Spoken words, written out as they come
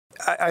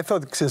I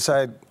thought since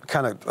I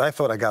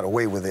thought I got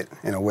away with it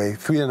in a way.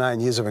 3 to 9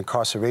 years of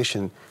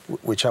incarceration,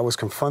 which I was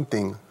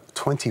confronting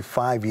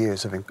 25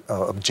 years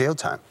of jail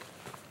time.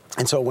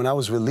 And so when I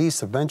was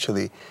released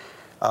eventually,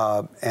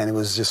 and it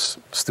was just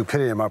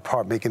stupidity on my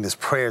part making this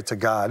prayer to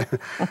God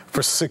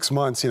for 6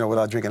 months,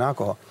 without drinking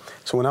alcohol.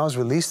 So when I was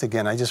released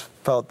again, I just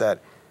felt that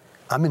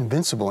I'm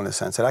invincible in a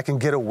sense, that I can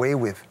get away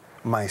with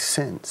my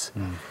sins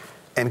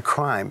and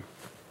crime.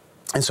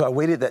 And so I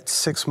waited that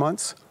 6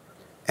 months,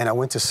 and I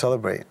went to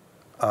celebrate.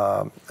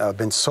 I've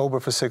been sober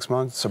for 6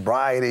 months,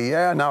 sobriety,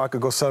 now I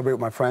could go celebrate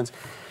with my friends.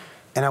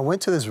 And I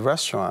went to this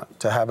restaurant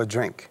to have a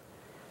drink,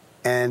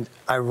 and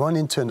I run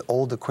into an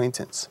old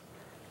acquaintance.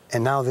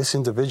 And now this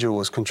individual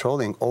was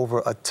controlling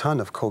over a ton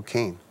of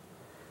cocaine,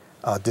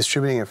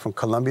 distributing it from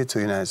Colombia to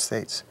the United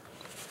States.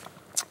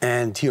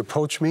 And he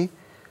approached me,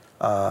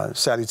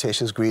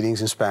 salutations,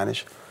 greetings in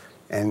Spanish,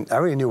 and I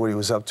already knew what he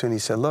was up to. And he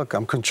said, look,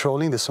 I'm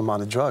controlling this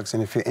amount of drugs,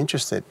 and if you're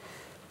interested,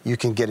 you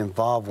can get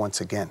involved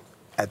once again.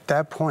 At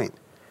that point,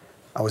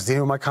 I was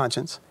dealing with my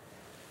conscience.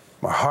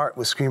 My heart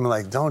was screaming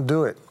like, don't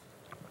do it.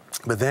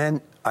 But then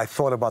I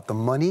thought about the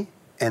money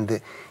and the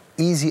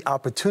easy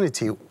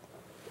opportunity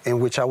in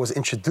which I was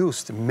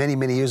introduced many,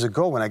 many years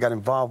ago when I got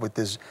involved with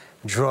this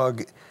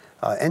drug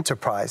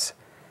enterprise,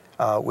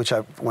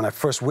 when I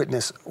first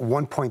witnessed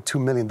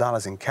 $1.2 million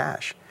in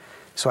cash.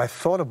 So I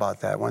thought about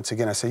that once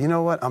again. I said, you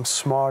know what? I'm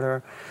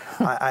smarter.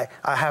 I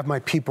have my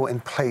people in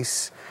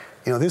place.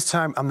 This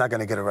time I'm not going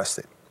to get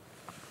arrested.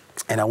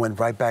 And I went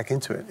right back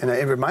into it. And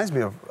it reminds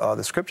me of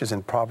the scriptures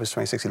in Proverbs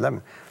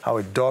 26:11, how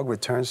a dog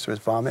returns to his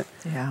vomit,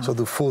 so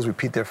do fools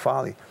repeat their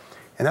folly.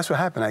 And that's what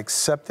happened. I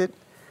accepted,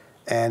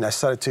 and I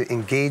started to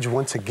engage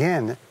once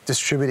again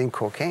distributing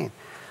cocaine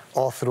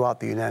all throughout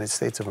the United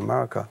States of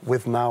America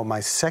with now my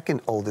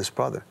second oldest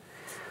brother.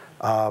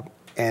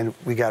 And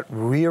we got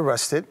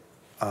rearrested.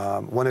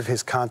 One of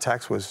his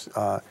contacts was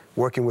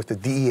working with the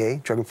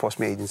DEA, Drug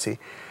Enforcement Agency,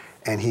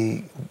 and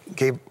he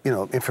gave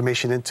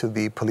information into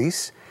the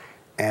police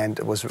and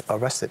was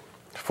arrested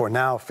for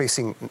now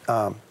facing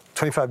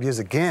 25 years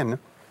again.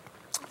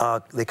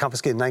 They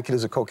confiscated 9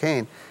 kilos of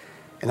cocaine,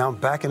 and now I'm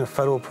back in a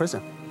federal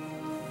prison.